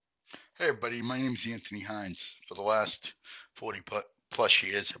Hey everybody, my name is Anthony Hines. For the last 40 plus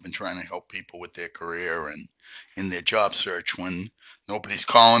years, I've been trying to help people with their career and in their job search when nobody's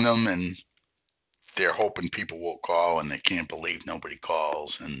calling them and they're hoping people will call and they can't believe nobody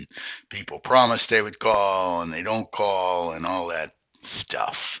calls and people promise they would call and they don't call and all that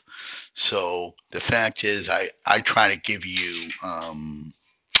stuff. So the fact is, I try to give you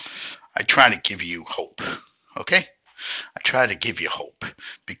hope. Okay, I try to give you hope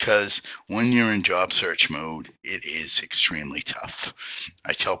because when you're in job search mode, it is extremely tough.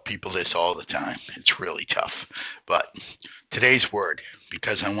 I tell people this all the time. It's really tough. But today's word,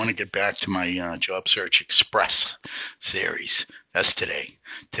 because I want to get back to my job search express series. That's today.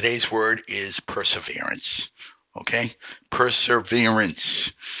 Today's word is perseverance. Okay?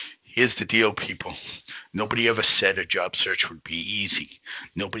 Perseverance. Here's the deal, people. Nobody ever said a job search would be easy.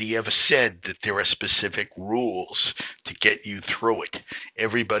 Nobody ever said that there are specific rules to get you through it.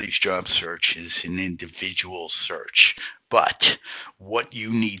 Everybody's job search is an individual search. But what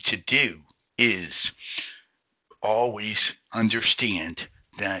you need to do is always understand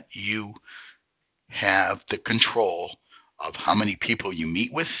that you have the control of how many people you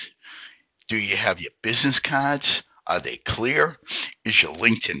meet with. Do you have your business cards? Are they clear? Is your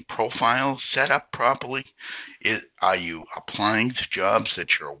LinkedIn profile set up properly? Are you applying to jobs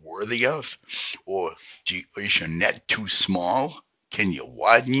that you're worthy of? Or is your net too small? Can you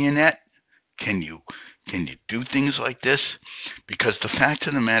widen your net? Can you can you do things like this? Because the fact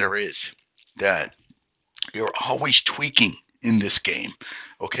of the matter is that you're always tweaking in this game.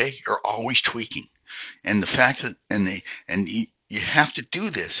 Okay? You're always tweaking. And the fact that you have to do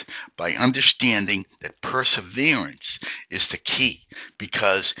this by understanding that perseverance is the key.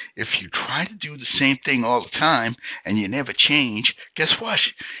 Because if you try to do the same thing all the time and you never change, guess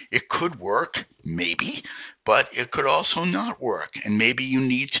what? It could work, maybe, but it could also not work. And maybe you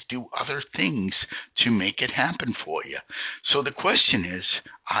need to do other things to make it happen for you. So the question is,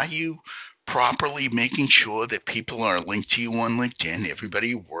 are you properly making sure that people are linked to you on LinkedIn, everybody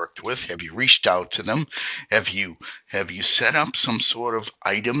you worked with? Have you reached out to them? Have you set up some sort of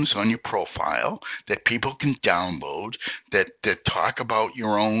items on your profile that people can download that talk about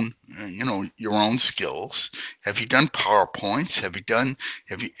your own your own skills? Have you done PowerPoints?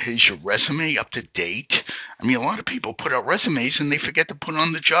 Is your resume up to date? I mean, a lot of people put out resumes and they forget to put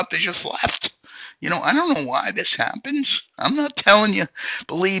on the job they just left. I don't know why this happens. I'm not telling you,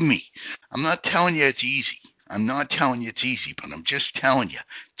 believe me, I'm not telling you it's easy. I'm not telling you it's easy, but I'm just telling you,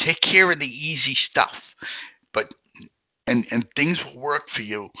 take care of the easy stuff. But and things will work for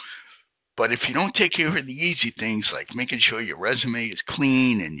you. But if you don't take care of the easy things, like making sure your resume is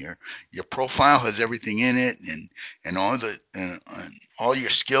clean and your profile has everything in it, and all your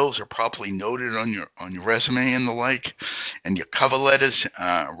skills are properly noted on your resume and the like, and your cover letters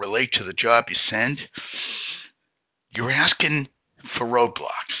relate to the job you send, you're asking for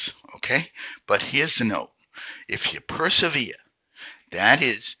roadblocks. Okay, but here's the note: if you persevere, that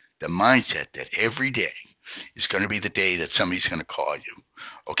is the mindset that every day is going to be the day that somebody's going to call you.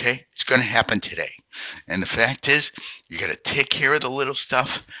 Okay? It's going to happen today. And the fact is, you got to take care of the little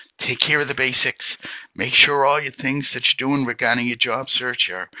stuff, take care of the basics, make sure all your things that you're doing regarding your job search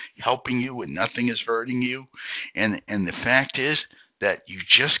are helping you and nothing is hurting you. And the fact is that you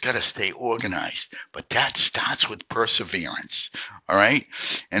just got to stay organized. But that starts with perseverance. All right?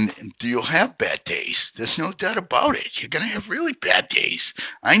 And you'll have bad days. There's no doubt about it. You're going to have really bad days.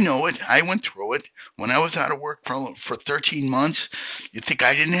 I know it. I went through it. When I was out of work for 13 months, you think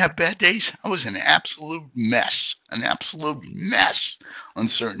I didn't have bad days? I was an absolute mess on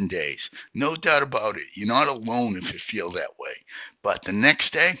certain days. No doubt about it. You're not alone if you feel that way. But the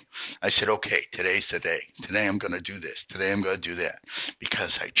next day, I said, okay, today's the day. Today I'm going to do this. Today I'm going to do that.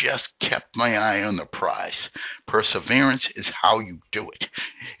 Because I just kept my eye on the prize. Perseverance is how you do it.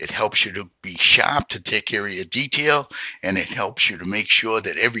 It helps you to be sharp, to take care of your detail, and it helps you to make sure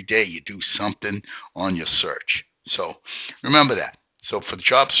that every day you do something on your search. So remember that. So for the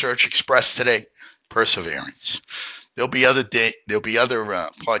Job Search Express today, perseverance. There'll be other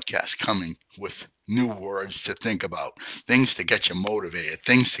podcasts coming with new words to think about, things to get you motivated,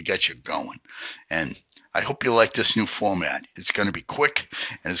 things to get you going. And I hope you like this new format. It's going to be quick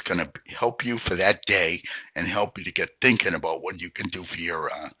and it's going to help you for that day and help you to get thinking about what you can do for your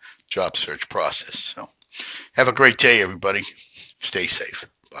job search process. So have a great day, everybody. Stay safe.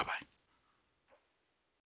 Bye bye.